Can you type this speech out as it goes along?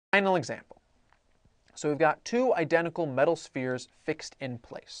Final example. So we've got two identical metal spheres fixed in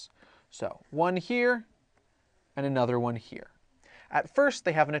place. So one here and another one here. At first,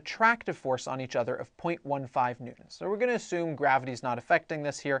 they have an attractive force on each other of 0.15 newtons. So we're going to assume gravity is not affecting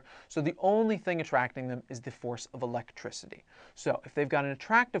this here. So the only thing attracting them is the force of electricity. So if they've got an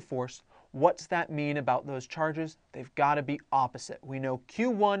attractive force, what's that mean about those charges? They've got to be opposite. We know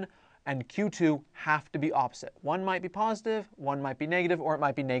Q1 and Q2 have to be opposite. One might be positive, one might be negative, or it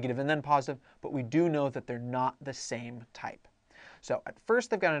might be negative and then positive, but we do know that they're not the same type. So at first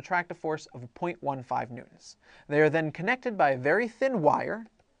they've got an attractive force of 0.15 newtons. They are then connected by a very thin wire,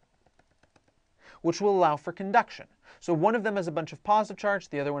 which will allow for conduction. So one of them has a bunch of positive charge,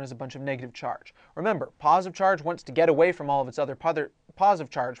 the other one has a bunch of negative charge. Remember, positive charge wants to get away from all of its other positive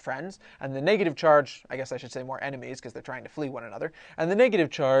charge friends, and the negative charge, I guess I should say more enemies because they're trying to flee one another, and the negative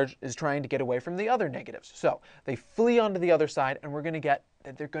charge is trying to get away from the other negatives. So they flee onto the other side, and we're going to get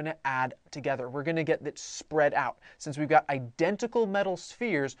that they're going to add together. We're going to get that spread out. Since we've got identical metal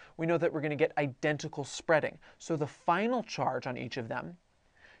spheres, we know that we're going to get identical spreading. So the final charge on each of them,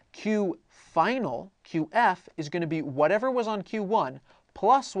 Q final, QF, is going to be whatever was on Q1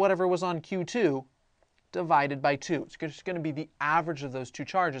 plus whatever was on Q2 divided by 2. It's just going to be the average of those two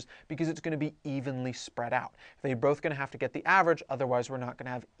charges because it's going to be evenly spread out. They're both going to have to get the average, otherwise we're not going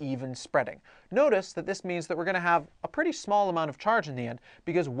to have even spreading. Notice that this means that we're going to have a pretty small amount of charge in the end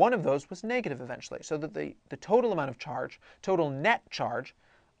because one of those was negative eventually. So that the total amount of charge, total net charge,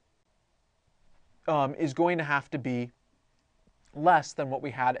 is going to have to be less than what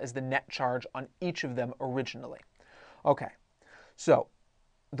we had as the net charge on each of them originally. Okay, so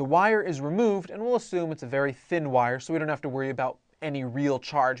the wire is removed, and we'll assume it's a very thin wire, so we don't have to worry about any real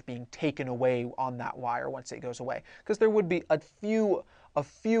charge being taken away on that wire once it goes away, because there would be a few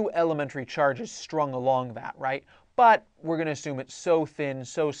elementary charges strung along that, right? But we're going to assume it's so thin,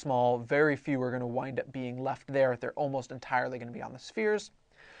 so small, very few are going to wind up being left there. They're almost entirely going to be on the spheres.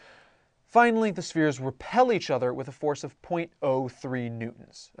 Finally, the spheres repel each other with a force of 0.03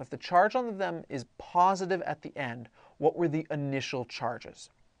 newtons. If the charge on them is positive at the end, what were the initial charges?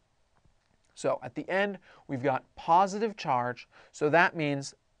 So at the end, we've got positive charge, so that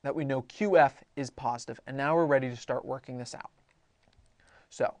means that we know QF is positive, and now we're ready to start working this out.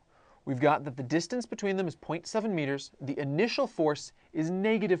 So we've got that the distance between them is 0.7 meters, the initial force is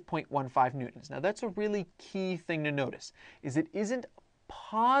negative 0.15 newtons. Now that's a really key thing to notice, is it isn't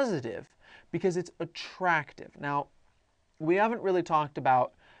positive because it's attractive. Now, we haven't really talked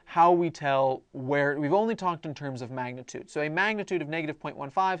about how we tell where, we've only talked in terms of magnitude. So a magnitude of negative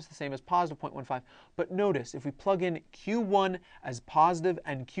 0.15 is the same as positive 0.15, but notice if we plug in Q1 as positive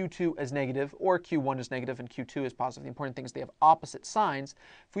and Q2 as negative, or Q1 is negative and Q2 is positive, the important thing is they have opposite signs.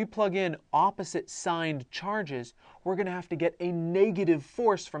 If we plug in opposite signed charges, we're going to have to get a negative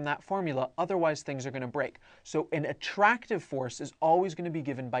force from that formula, otherwise things are going to break. So an attractive force is always going to be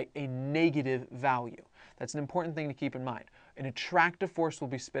given by a negative value. That's an important thing to keep in mind. An attractive force will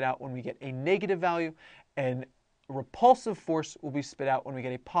be spit out when we get a negative value, and repulsive force will be spit out when we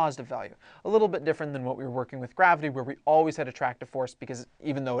get a positive value. A little bit different than what we were working with gravity, where we always had attractive force because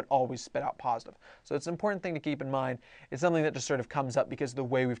even though it always spit out positive. So it's an important thing to keep in mind. It's something that just sort of comes up because of the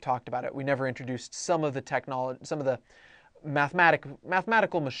way we've talked about it. We never introduced some of the technology, some of the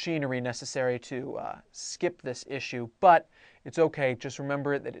mathematical machinery necessary to skip this issue, but it's okay. Just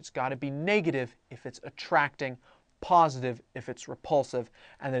remember that it's got to be negative if it's attracting, positive if it's repulsive,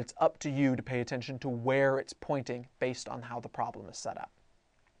 and that it's up to you to pay attention to where it's pointing based on how the problem is set up.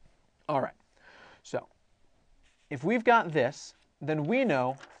 All right, so if we've got this, then we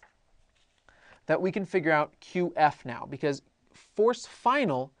know that we can figure out QF now, because force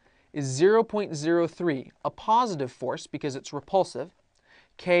final is 0.03, a positive force because it's repulsive,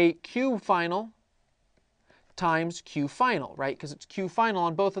 Q final times Q final, right? Because it's Q final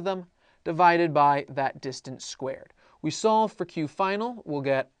on both of them, divided by that distance squared. We solve for Q final, we'll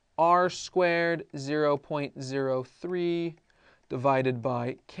get R squared 0.03 divided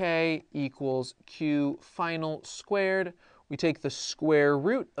by K equals Q final squared. We take the square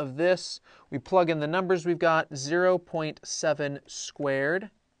root of this, we plug in the numbers we've got, 0.7 squared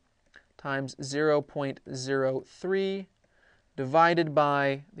times 0.03 divided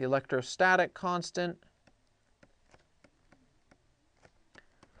by the electrostatic constant.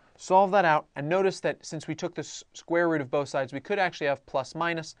 Solve that out, and notice that since we took the square root of both sides, we could actually have plus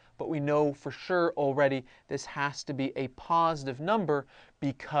minus, but we know for sure already this has to be a positive number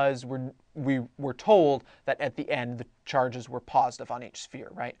because we were told that at the end the charges were positive on each sphere,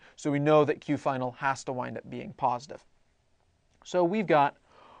 right? So we know that Q final has to wind up being positive. So we've got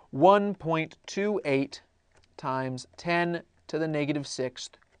 1.28 times 10 to the negative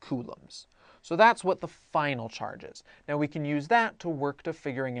 6th coulombs. So that's what the final charge is. Now we can use that to work to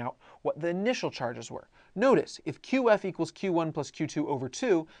figuring out what the initial charges were. Notice, if QF equals Q1 plus Q2 over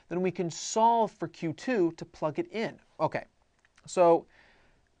 2, then we can solve for Q2 to plug it in. Okay, so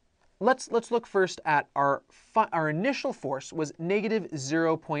let's look first at our initial force was negative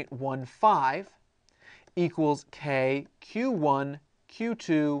 0.15 equals K Q1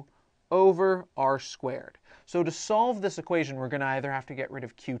 Q2 over R squared. So to solve this equation, we're going to either have to get rid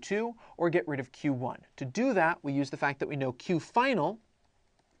of Q2 or get rid of Q1. To do that, we use the fact that we know Q final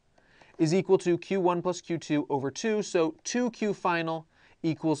is equal to Q1 plus Q2 over 2. So 2Q final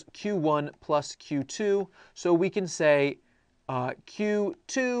equals Q1 plus Q2. So we can say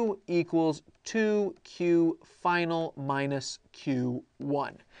Q2 equals 2Q final minus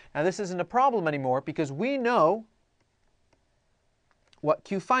Q1. Now this isn't a problem anymore because we know what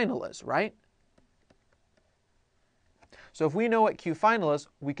Q final is, right? So if we know what Q final is,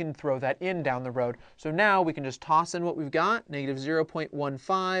 we can throw that in down the road. So now we can just toss in what we've got, negative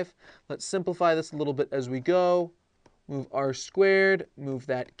 0.15. Let's simplify this a little bit as we go. Move R squared, move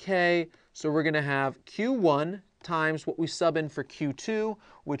that K. So we're going to have Q1 times what we sub in for Q2,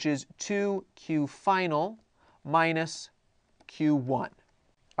 which is 2Q final minus Q1.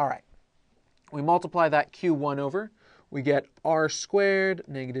 All right, we multiply that Q1 over. We get R squared,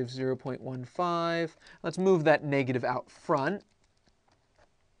 negative 0.15. Let's move that negative out front.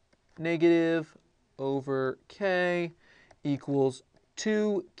 Negative over K equals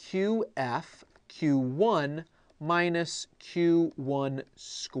 2QF Q1 minus Q1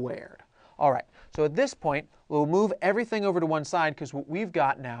 squared. All right, so at this point, we'll move everything over to one side because what we've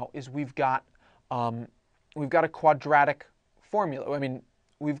got now is we've got a quadratic formula.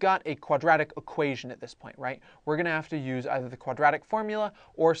 We've got a quadratic equation at this point, right? We're going to have to use either the quadratic formula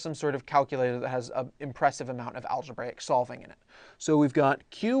or some sort of calculator that has an impressive amount of algebraic solving in it. So we've got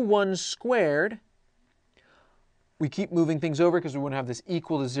Q1 squared. We keep moving things over because we want to have this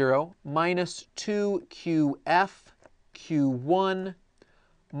equal to 0, minus 2QF Q1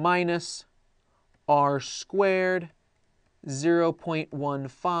 minus R squared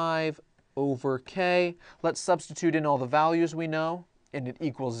 0.15 over K. Let's substitute in all the values we know, and it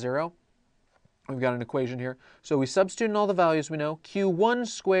equals 0. We've got an equation here. So we substitute in all the values we know. Q1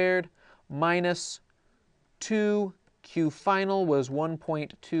 squared minus 2Q final was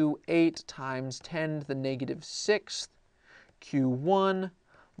 1.28 times 10 to the negative 6th. Q1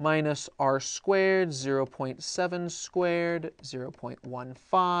 minus R squared, 0.7 squared,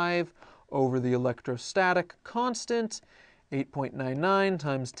 0.15 over the electrostatic constant, 8.99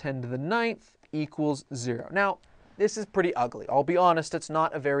 times 10 to the 9th equals 0. Now, this is pretty ugly. I'll be honest, it's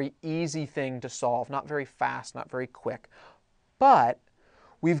not a very easy thing to solve, not very fast, not very quick. But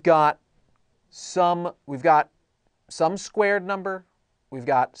we've got some squared number, we've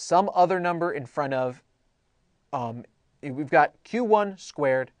got some other number in front of, we've got Q1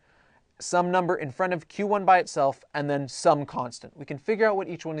 squared, some number in front of Q1 by itself, and then some constant. We can figure out what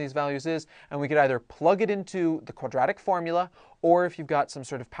each one of these values is, and we could either plug it into the quadratic formula, or if you've got some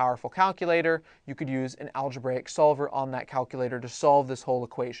sort of powerful calculator, you could use an algebraic solver on that calculator to solve this whole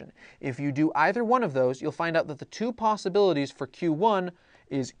equation. If you do either one of those, you'll find out that the two possibilities for Q1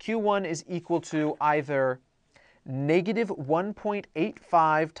 is equal to either negative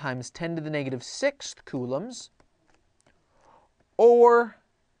 1.85 times 10 to the negative 6th coulombs, or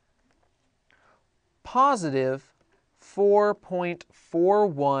positive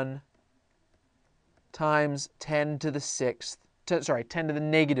 4.41 times 10 to the 6th, 10 to the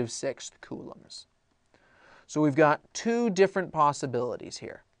negative 6th coulombs. So we've got two different possibilities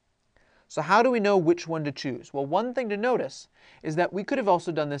here. So how do we know which one to choose? Well, one thing to notice is that we could have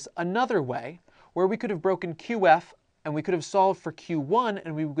also done this another way, where we could have broken QF and we could have solved for Q1,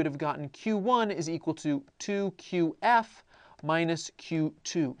 and we would have gotten Q1 is equal to 2QF minus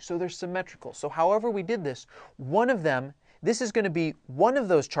Q2. So they're symmetrical. So however we did this, one of them, this is going to be, one of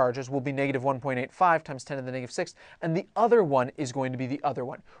those charges will be negative 1.85 times 10 to the negative 6th, and the other one is going to be the other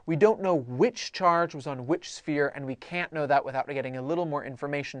one. We don't know which charge was on which sphere, and we can't know that without getting a little more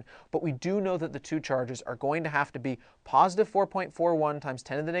information, but we do know that the two charges are going to have to be positive 4.41 times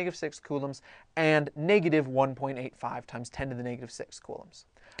 10 to the negative 6 coulombs and negative 1.85 times 10 to the negative 6 coulombs.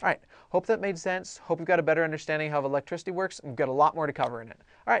 All right, hope that made sense. Hope you've got a better understanding of how electricity works, and we've got a lot more to cover in it.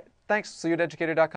 All right, thanks. See you at Educator.com.